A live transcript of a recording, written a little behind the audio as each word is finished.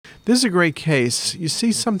This is a great case. You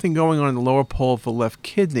see something going on in the lower pole of the left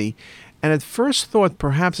kidney, and at first thought,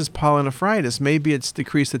 perhaps it's pyelonephritis. Maybe it's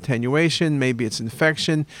decreased attenuation, maybe it's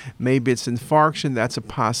infection, maybe it's infarction. That's a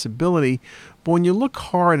possibility. But when you look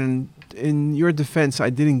hard, and in your defense,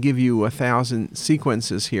 I didn't give you 1,000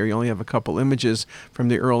 sequences here. You only have a couple images from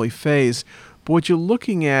the early phase. But what you're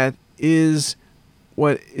looking at is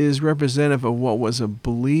what is representative of what was a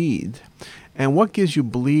bleed. And what gives you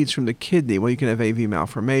bleeds from the kidney? Well, you can have AV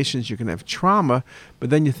malformations, you can have trauma, but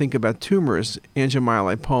then you think about tumors,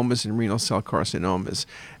 angiomyolipomas, and renal cell carcinomas.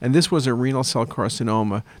 And this was a renal cell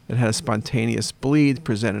carcinoma that had a spontaneous bleed,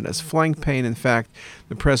 presented as flank pain. In fact,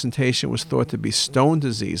 the presentation was thought to be stone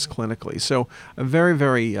disease clinically. So a very,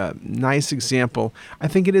 very nice example. I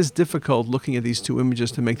think it is difficult looking at these two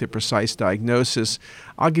images to make the precise diagnosis.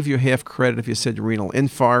 I'll give you half credit if you said renal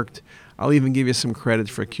infarct. I'll even give you some credit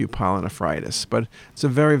for acute pyelonephritis, but it's a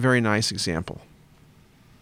very, very nice example.